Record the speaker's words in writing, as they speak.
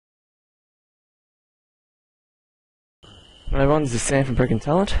Everyone's the same from freaking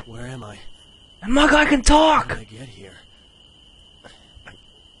talent. Where am I? And my guy can talk! How did I get here?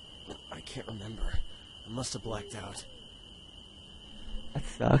 I can't remember. I must have blacked out. That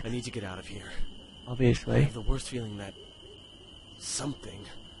sucks. I need to get out of here. I Obviously. have the worst feeling that something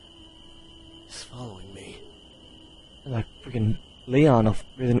is following me. Like freaking Leon of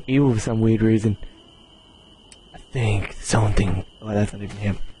Resident Evil for some weird reason. I think something. Oh, that's not even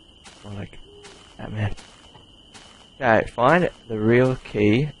him. More like that man. Okay, find the real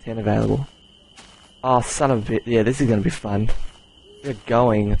key. 10 available. Oh, son of a bitch. Yeah, this is gonna be fun. We're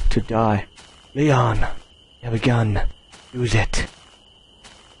going to die. Leon, you have a gun. Use it.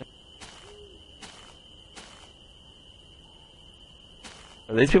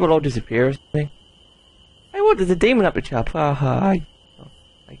 Are these people all disappear or something? Hey, what? There's a demon up the top. Haha, I don't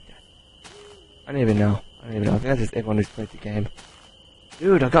like that. I don't even know. I think that's just everyone who's played the game.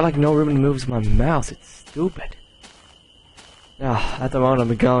 Dude, I got like no room to move my mouse. It's stupid. Now, at the moment I've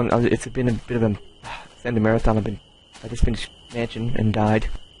been going, it's been a bit of a Slender marathon. I just finished Mansion and died.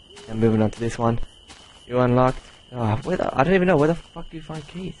 I'm moving on to this one. You unlocked. I don't even know where the fuck do you find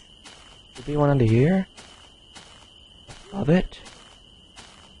keys. Could be one under here. Above it.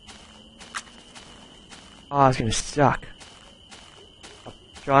 Oh, it's gonna suck. I'll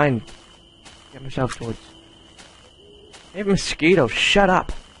try and get myself towards. Hey, mosquito, shut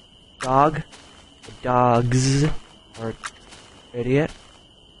up, dog. Dogs, or idiot.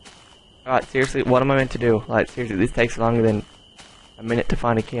 Alright, seriously, what am I meant to do? Like, seriously, this takes longer than a minute to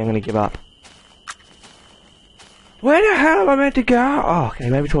find a key. I'm gonna give up. Where the hell am I meant to go? Oh, okay,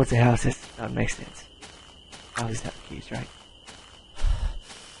 maybe towards the houses. That would make sense. Houses have keys, right?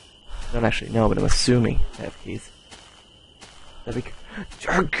 I don't actually know, but I'm assuming they have keys. That'd be.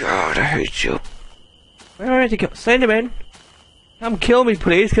 Oh God, I hate you. Where am I meant to go? Slenderman, come kill me,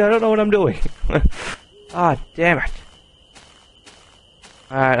 please, because I don't know what I'm doing. Ah, damn it.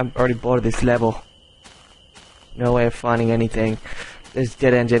 Alright, I'm already bored of this level. No way of finding anything. There's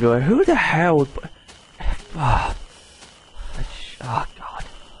dead ends everywhere. Who the hell would... Oh, oh God.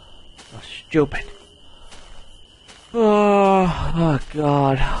 So stupid. Oh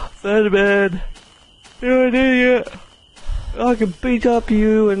God. Slenderman, you're an idiot. I can beat up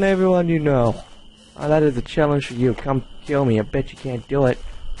you and everyone you know. Oh, that is a challenge for you. Come kill me. I bet you can't do it.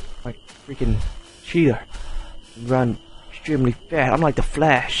 Like freaking cheater. Run extremely fast. I'm like the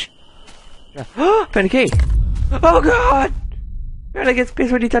Flash. Found a key. Oh God! Apparently gets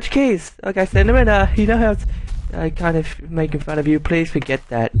pissed when you touch keys. Okay, Slenderman, you know how it's kind of making fun of you. Please forget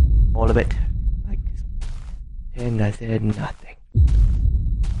that. All of it. Like, and I said nothing.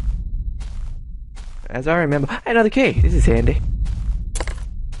 As I remember. Hey, another key. This is handy.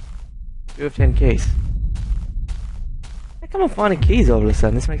 2 of 10 keys. How come I'm finding keys all of a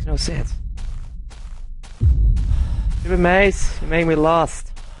sudden? This makes no sense. Stupid maze, you made me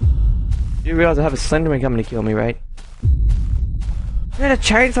lost. You realize I have a Slenderman coming to kill me, right? You had a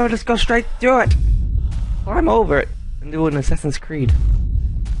chainsaw, just go straight through it. Climb over it and do an Assassin's Creed.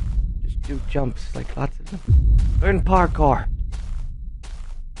 Just do jumps, like lots of them. Learn parkour.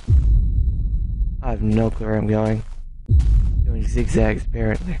 I have no clue where I'm going. Doing zigzags,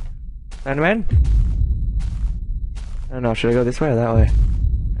 apparently. Slenderman? I don't know, should I go this way or that way?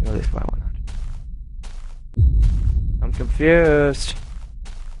 I go this way, why not? I'm confused.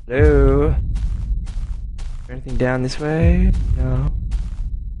 Hello? Is there anything down this way? No.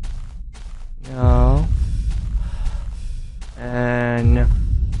 No. And no.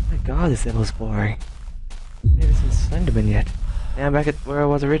 Oh my God, this level's boring. I haven't seen Slenderman yet. Now I'm back at where I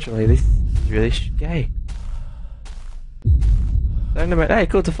was originally. This is really gay. Slenderman. Hey,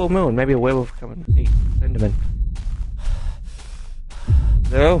 cool, it's a full moon. Maybe a werewolf coming to eat Slenderman.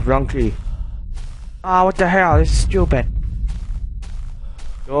 No, wrong key. Ah, what the hell? This is stupid.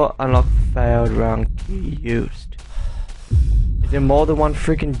 Door unlocked failed. Wrong key used. Is there more than one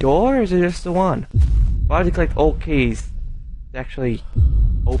freaking door, or is it just the one? Why did I collect all keys to actually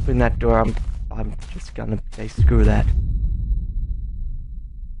open that door? I'm just gonna say screw that.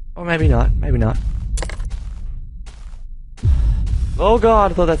 Or maybe not. Maybe not. Oh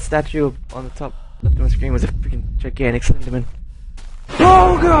God! I thought that statue on the top left of my screen was a freaking gigantic Slenderman.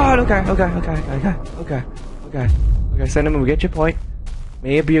 Oh God! Okay. Slenderman, we get your point.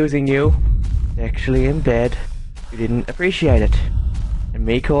 Me abusing you, actually in bed, you didn't appreciate it. And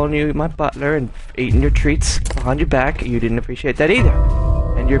me calling you my butler and eating your treats behind your back, you didn't appreciate that either.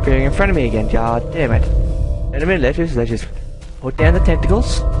 And you're appearing in front of me again, god damn it. Slenderman, let's just put down the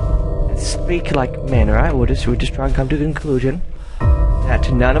tentacles and speak like men, alright? We'll just try and come to a conclusion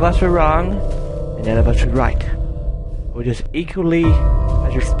that none of us were wrong and none of us were right. We're just equally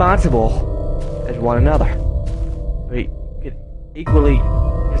as responsible as one another. We equally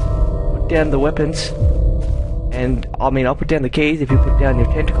just put down the weapons, and I mean I'll put down the keys if you put down your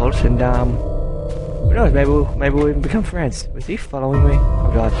tentacles, and who knows, maybe we'll even become friends. Was he following me?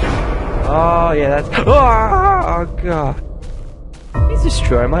 Oh god. Oh yeah, that's oh god. He's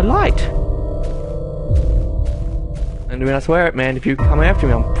destroying my light. And I mean I swear it, man, if you come after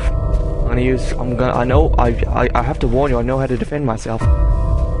me, I have to warn you, I know how to defend myself.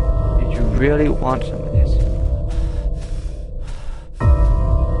 Did you really want some of this? I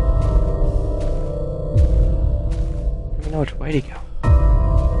don't know which way to go.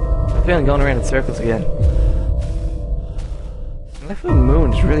 I'm feeling going around in circles again. I feel the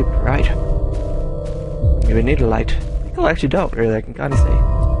moon is really bright. Maybe I need a light. I think I actually don't, really, I can kinda see.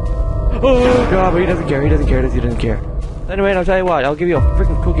 Oh god, but he doesn't care, he doesn't care. Anyway, I'll tell you what, I'll give you a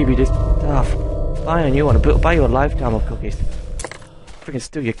freaking cookie if you just buy on you one. I'll buy you a lifetime of cookies. Freaking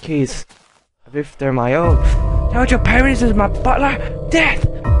steal your keys. As if they're my own. Tell your parents is my butler? Death!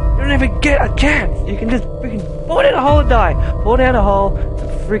 You don't even get a chance! You can just freaking fall down a hole and die! Fall down a hole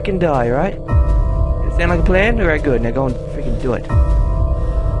and freaking die, right? Does it sound like a plan? Alright, good. Now go and freaking do it.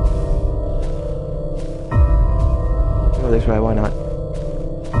 Go this way, why not?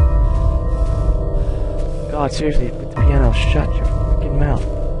 God, seriously, put the piano shut your freaking mouth.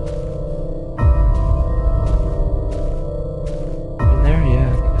 In there?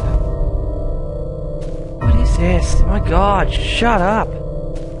 Yeah, I think I have. What is this? My god, shut up!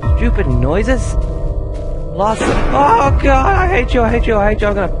 Stupid noises? Lots of— oh god, I hate you, I'm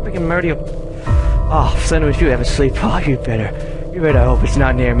gonna freaking murder you. Oh, son, if you ever sleep, oh, you better hope it's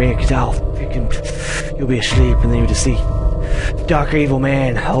not near me, cause I'll freaking— you'll be asleep and then you'll just see dark evil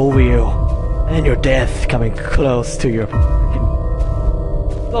man over you. And your death coming close to your freaking—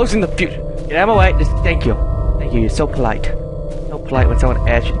 close in the future. Get out of my way. Just thank you. Thank you. You're so polite. So polite when someone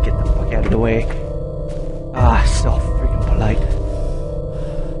asks you to get the fuck out of the way. Ah, so freaking polite.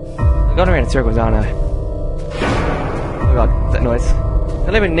 I'm going around in circles, aren't I? Oh god, what's that noise?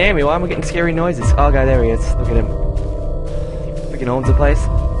 Don't even near me. Why am I getting scary noises? Oh god, there he is. Look at him. He freaking owns the place.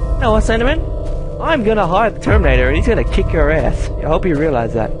 No, what, Slenderman? I'm gonna hire the Terminator and he's gonna kick your ass. I hope you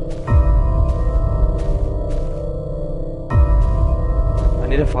realize that. I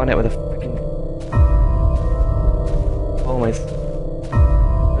need to find out where the freaking— always.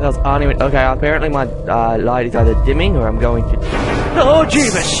 What else? I don't even— okay, apparently my light is either dimming or I'm going to— oh,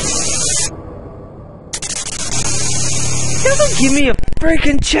 Jeebus! Doesn't give me a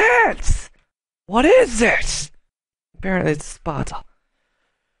freaking chance! What is this? Apparently it's Sparta.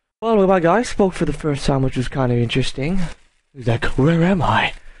 Well, my guy spoke for the first time, which was kind of interesting. He's like, where am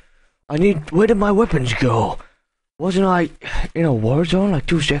I? Where did my weapons go? Wasn't I in a war zone like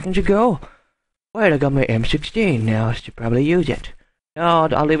 2 seconds ago? Wait, I got my M16 now, I should probably use it. No,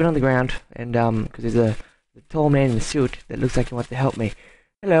 I'll leave it on the ground, and because there's a tall man in a suit that looks like he wants to help me.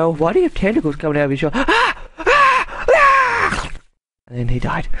 Hello, why do you have tentacles coming out of your shoulder? Ah! Ah! Ah! And then he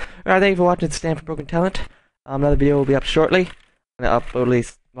died. Alright, thank you for watching the Stand for Broken Talent. Another video will be up shortly. I'm gonna upload at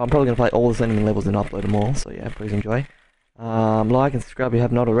least— well, I'm probably gonna play all the Slenderman levels and upload them all, so yeah, please enjoy. Like and subscribe if you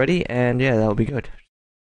have not already, and yeah, that would be good.